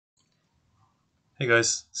Hey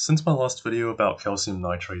guys, since my last video about calcium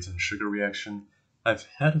nitrate and sugar reaction, I've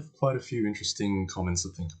had quite a few interesting comments to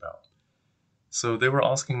think about. So they were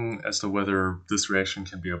asking as to whether this reaction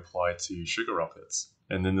can be applied to sugar rockets,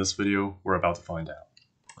 and in this video we're about to find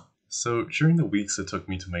out. So during the weeks it took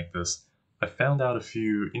me to make this, I found out a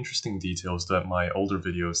few interesting details that my older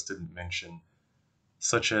videos didn't mention,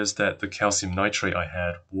 such as that the calcium nitrate I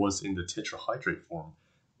had was in the tetrahydrate form,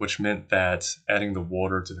 which meant that adding the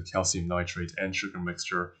water to the calcium nitrate and sugar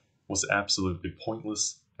mixture was absolutely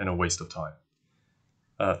pointless and a waste of time.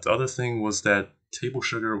 The other thing was that table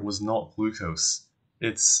sugar was not glucose.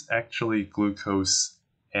 It's actually glucose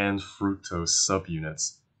and fructose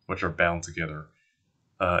subunits, which are bound together,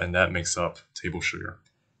 and that makes up table sugar,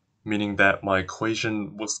 meaning that my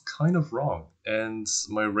equation was kind of wrong, and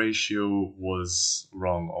my ratio was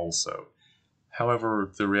wrong also.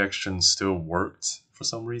 However, the reaction still worked for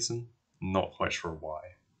some reason, not quite sure why.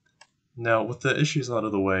 Now, with the issues out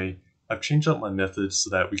of the way, I've changed up my method so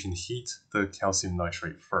that we can heat the calcium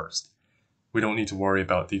nitrate first. We don't need to worry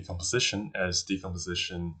about decomposition, as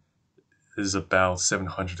decomposition is about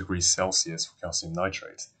 700 degrees Celsius for calcium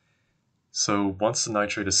nitrate. So once the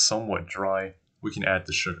nitrate is somewhat dry, we can add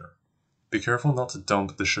the sugar. Be careful not to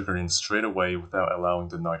dump the sugar in straight away without allowing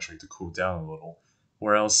the nitrate to cool down a little,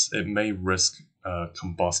 or else it may risk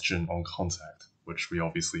combustion on contact, which we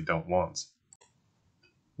obviously don't want.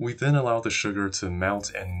 We then allow the sugar to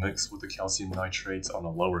melt and mix with the calcium nitrate on a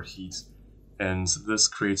lower heat, and this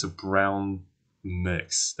creates a brown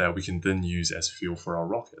mix that we can then use as fuel for our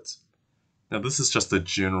rocket. Now this is just a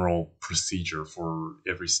general procedure for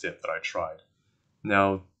every step that I tried.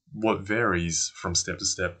 Now what varies from step to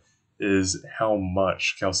step is how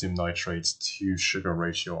much calcium nitrate to sugar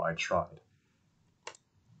ratio I tried.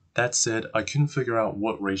 That said, I couldn't figure out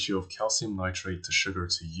what ratio of calcium nitrate to sugar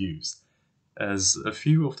to use, as a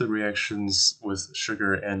few of the reactions with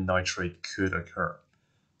sugar and nitrate could occur,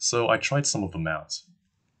 so I tried some of them out.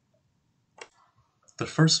 The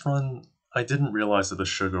first run, I didn't realize that the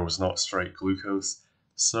sugar was not straight glucose,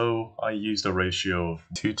 so I used a ratio of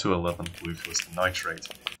 2:11 glucose to nitrate,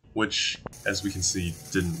 which, as we can see,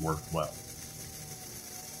 didn't work well.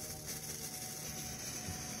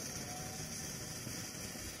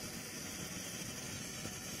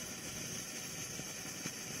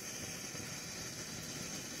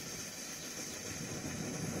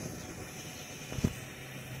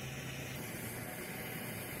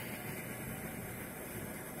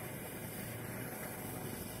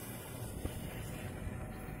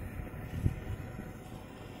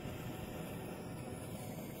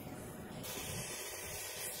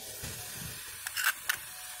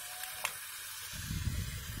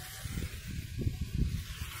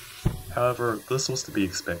 However, this was to be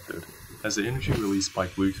expected, as the energy released by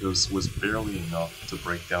glucose was barely enough to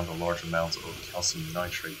break down the large amounts of calcium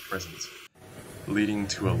nitrate present, leading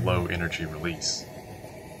to a low energy release.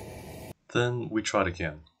 Then we tried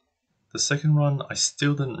again. The second run, I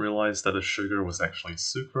still didn't realize that the sugar was actually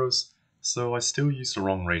sucrose, so I still used the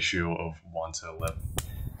wrong ratio of 1:11.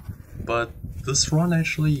 But this run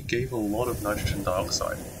actually gave a lot of nitrogen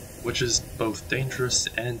dioxide, which is both dangerous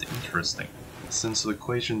and interesting, since the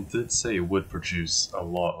equation did say it would produce a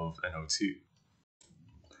lot of NO2.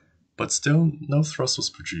 But still, no thrust was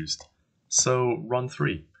produced. So, run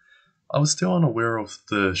 3. I was still unaware of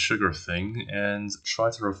the sugar thing and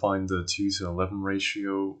tried to refine the 2:11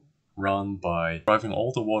 ratio run by driving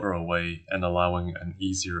all the water away and allowing an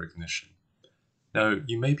easier ignition. Now,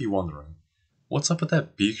 you may be wondering, what's up with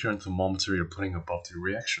that beaker and thermometer you're putting above the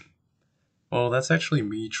reaction? Well, that's actually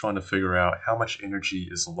me trying to figure out how much energy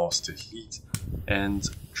is lost to heat and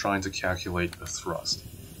trying to calculate the thrust.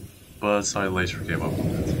 But I later gave up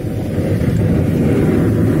on that.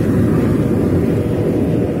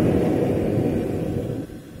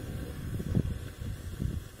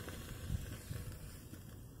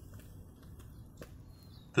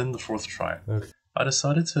 Then the fourth try. Okay. I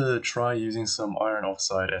decided to try using some iron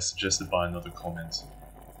oxide as suggested by another comment.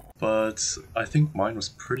 But I think mine was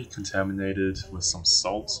pretty contaminated with some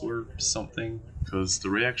salts or something, because the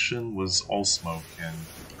reaction was all smoke and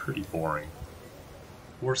pretty boring.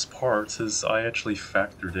 Worst part is I actually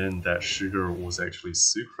factored in that sugar was actually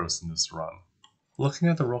sucrose in this run. Looking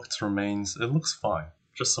at the rocket's remains, it looks fine,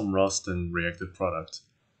 just some rust and reactive product.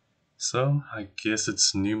 So I guess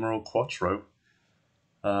it's numero quattro.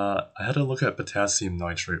 I had a look at potassium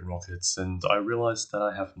nitrate rockets, and I realized that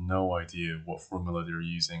I have no idea what formula they're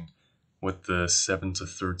using with the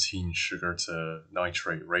 7:13 sugar to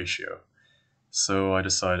nitrate ratio. So I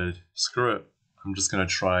decided, screw it, I'm just gonna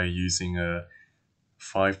try using a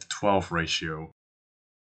 5:12 ratio.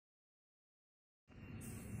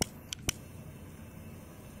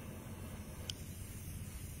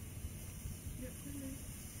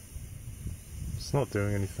 It's not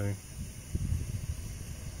doing anything.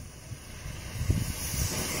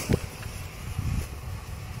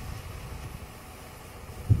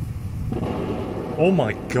 Oh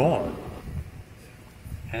my god!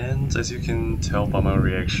 And as you can tell by my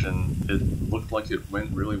reaction, it looked like it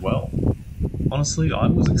went really well. Honestly, I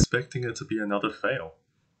was expecting it to be another fail.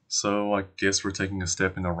 So I guess we're taking a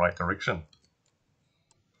step in the right direction.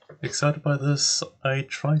 Excited by this, I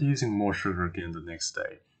tried using more sugar again the next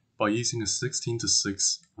day by using a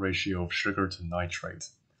 16:6 ratio of sugar to nitrate.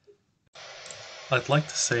 I'd like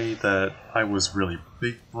to say that I was really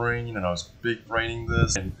big brain and I was big braining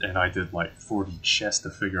this and I did like 40 chess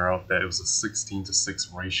to figure out that it was a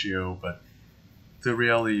 16:6 ratio, but the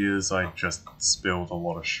reality is I just spilled a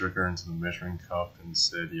lot of sugar into the measuring cup and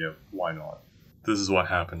said, yeah, why not? This is what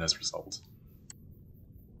happened as a result.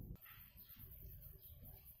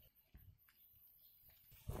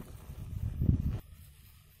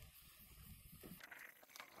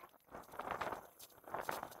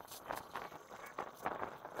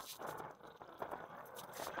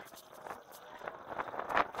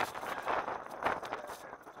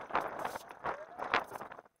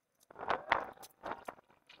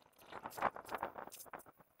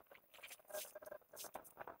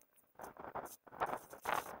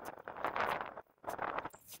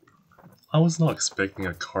 I was not expecting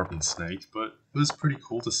a carbon snake, but it was pretty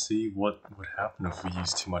cool to see what would happen if we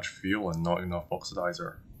used too much fuel and not enough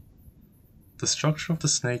oxidizer. The structure of the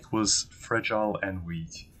snake was fragile and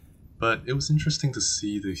weak, but it was interesting to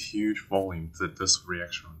see the huge volume that this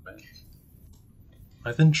reaction would make.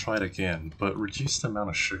 I then tried again, but reduced the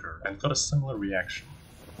amount of sugar and got a similar reaction.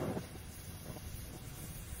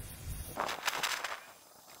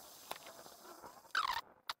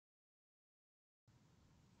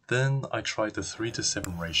 Then I tried the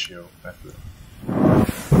 3:7 ratio method.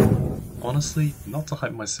 Honestly, not to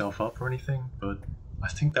hype myself up or anything, but I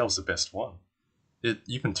think that was the best one. It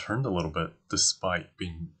even turned a little bit, despite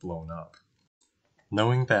being blown up.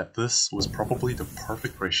 Knowing that this was probably the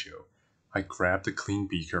perfect ratio, I grabbed a clean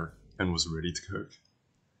beaker and was ready to cook.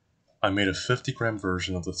 I made a 50-gram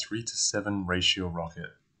version of the 3:7 ratio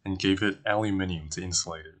rocket and gave it aluminium to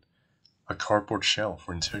insulate it, a cardboard shell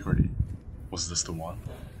for integrity. Was this the one?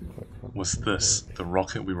 Was this the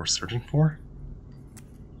rocket we were searching for?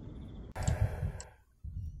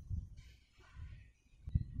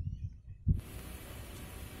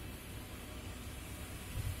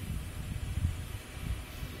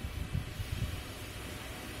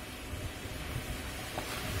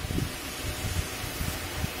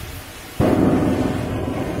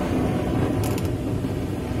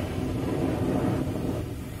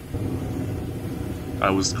 I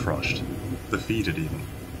was crushed, defeated even.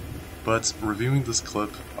 But reviewing this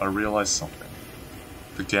clip, I realized something.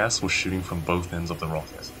 The gas was shooting from both ends of the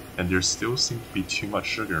rocket, and there still seemed to be too much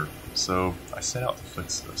sugar, so I set out to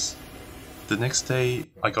fix this. The next day,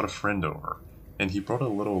 I got a friend over, and he brought a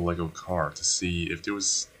little Lego car to see if there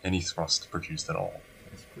was any thrust produced at all.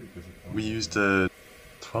 We used a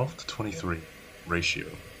 12:23 ratio,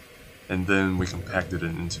 and then we compacted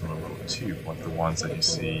it into a little tube like the ones that you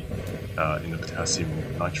see in the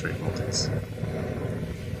potassium nitrate rockets.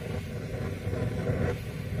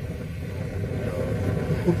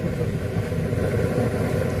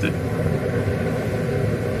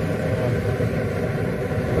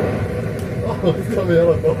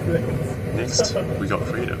 Next, we got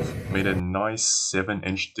creative. Made a nice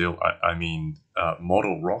 7-inch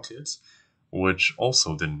model rocket, which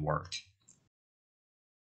also didn't work.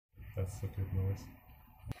 That's a good noise.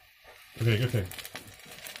 Okay, good thing.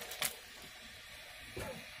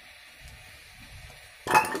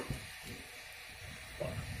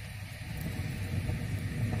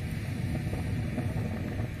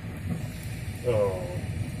 Oh.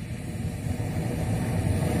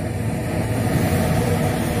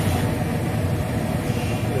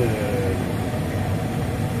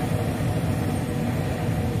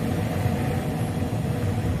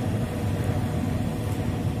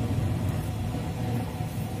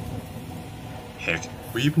 Heck,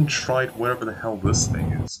 we even tried whatever the hell this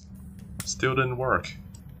thing is. Still didn't work.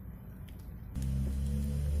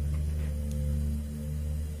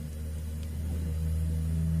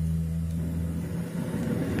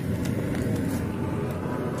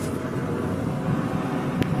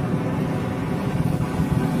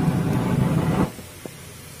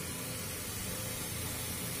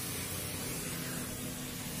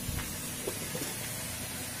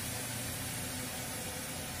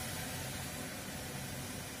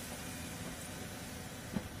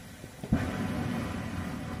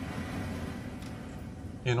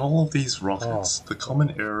 In all of these rockets, the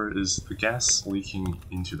common error is the gas leaking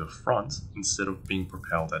into the front instead of being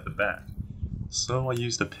propelled at the back. So I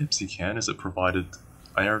used a Pepsi can as it provided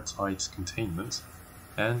airtight containment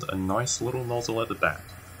and a nice little nozzle at the back.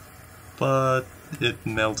 But it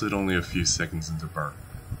melted only a few seconds into burn.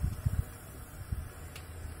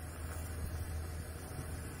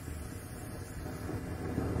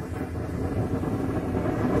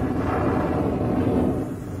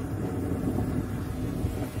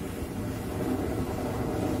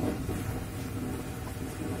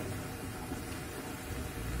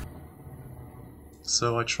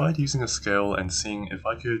 So I tried using a scale and seeing if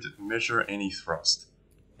I could measure any thrust.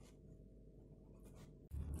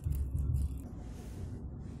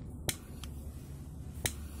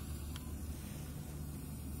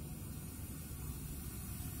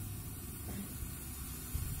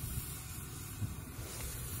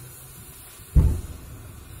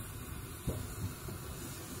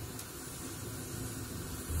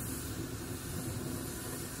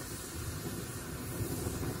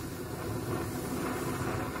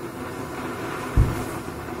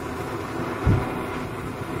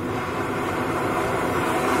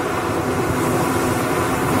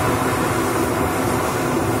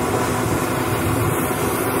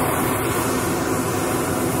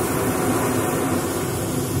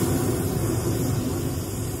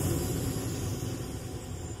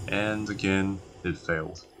 And again, it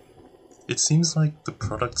failed. It seems like the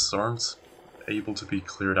products aren't able to be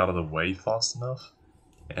cleared out of the way fast enough,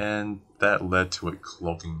 and that led to it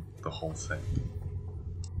clogging the whole thing.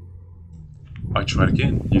 I tried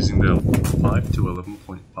again, using the 5 to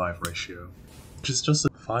 11.5 ratio, which is just a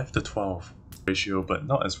 5 to 12 ratio but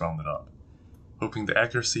not as rounded up, hoping the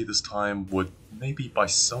accuracy this time would maybe by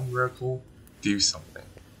some miracle do something.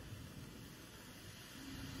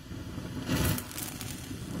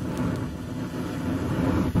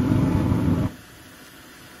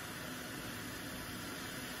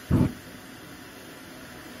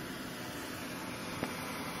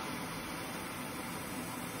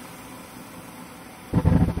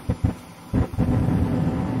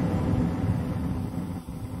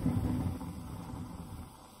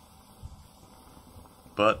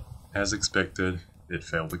 But, as expected, it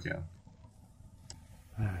failed again.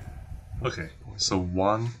 Okay, so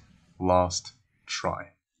one last try.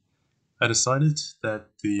 I decided that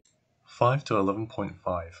the 5 to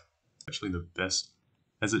 11.5 is actually the best,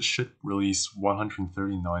 as it should release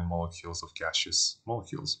 139 molecules of gaseous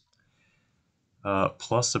molecules.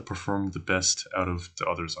 Plus, it performed the best out of the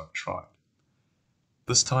others I've tried.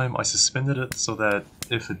 This time I suspended it so that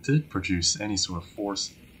if it did produce any sort of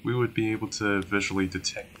force, we would be able to visually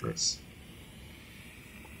detect this.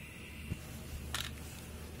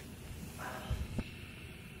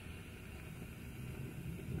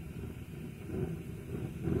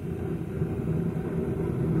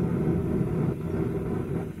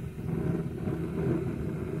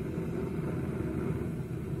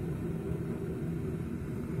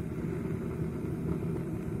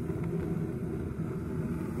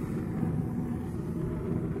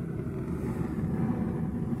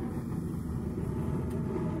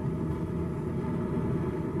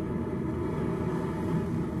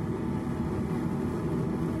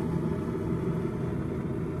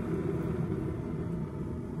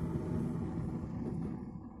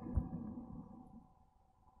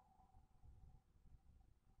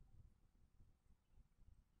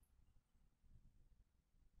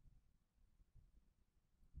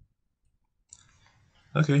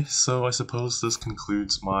 Okay, so I suppose this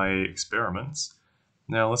concludes my experiments.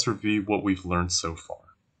 Now let's review what we've learned so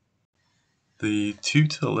far. The 2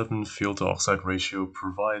 to 11 fuel to oxide ratio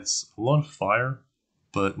provides a lot of fire,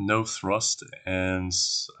 but no thrust, and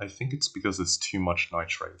I think it's because it's too much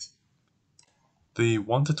nitrate. The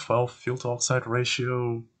 1 to 12 fuel to oxide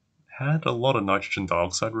ratio had a lot of nitrogen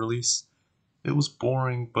dioxide release. It was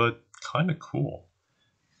boring, but kinda cool.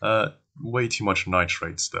 Way too much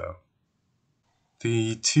nitrates though.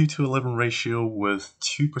 The 2 to 11 ratio with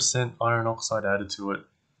 2% iron oxide added to it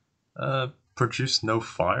produced no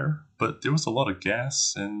fire, but there was a lot of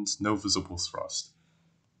gas and no visible thrust.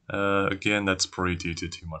 Again, that's probably due to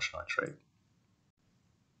too much nitrate.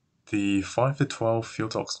 The 5 to 12 fuel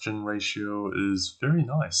to oxygen ratio is very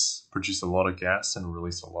nice, produced a lot of gas and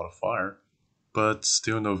released a lot of fire, but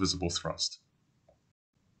still no visible thrust.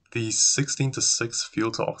 The 16 to 6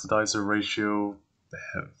 fuel to oxidizer ratio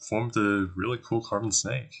formed a really cool carbon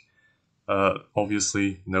snake.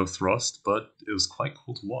 Obviously no thrust, but it was quite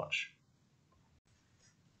cool to watch.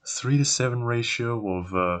 3 to 7 ratio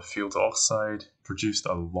of fuel to oxide produced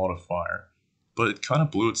a lot of fire, but it kind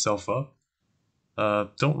of blew itself up.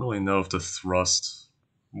 Don't really know if the thrust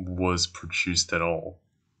was produced at all,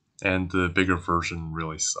 and the bigger version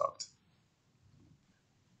really sucked.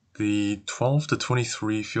 The 12 to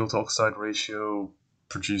 23 fuel to oxide ratio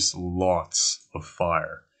produced lots of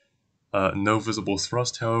fire. No visible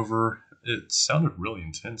thrust, however. It sounded really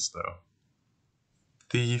intense though.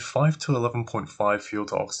 The 5 to 11.5 fuel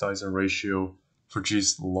to oxidizer ratio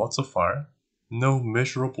produced lots of fire, no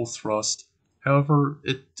measurable thrust, however,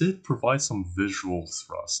 it did provide some visual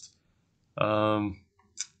thrust.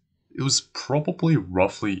 It was probably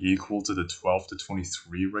roughly equal to the 12 to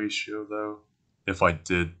 23 ratio though, if I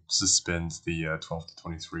did suspend the 12 to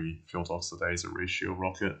 23 fuel to oxidizer ratio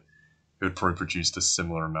rocket. It would probably produce a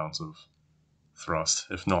similar amount of thrust,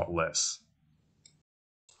 if not less.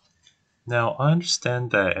 Now, I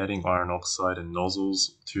understand that adding iron oxide and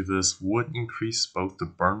nozzles to this would increase both the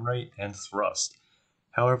burn rate and thrust.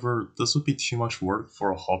 However, this would be too much work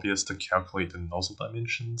for a hobbyist to calculate the nozzle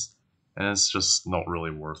dimensions, and it's just not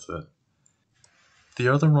really worth it. The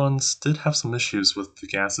other runs did have some issues with the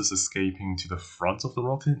gases escaping to the front of the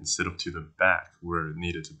rocket instead of to the back where it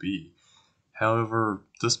needed to be. However,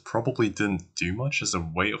 this probably didn't do much as the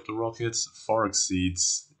weight of the rockets far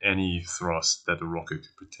exceeds any thrust that the rocket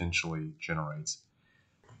could potentially generate.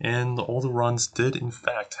 And all the runs did in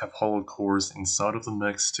fact have hollow cores inside of the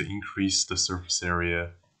mix to increase the surface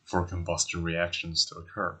area for combustion reactions to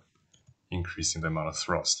occur, increasing the amount of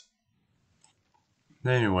thrust.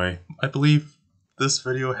 Anyway, I believe this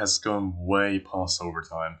video has gone way past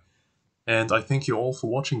overtime, and I thank you all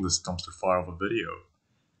for watching this dumpster fire of a video.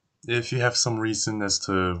 If you have some reason as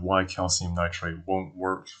to why calcium nitrate won't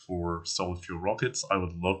work for solid fuel rockets, I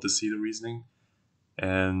would love to see the reasoning.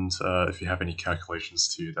 And if you have any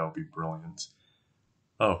calculations too, that would be brilliant.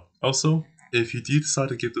 Oh, also, if you do decide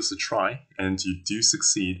to give this a try, and you do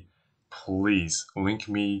succeed, please link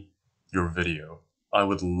me your video. I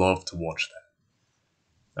would love to watch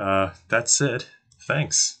that. That's it.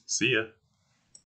 Thanks. See ya.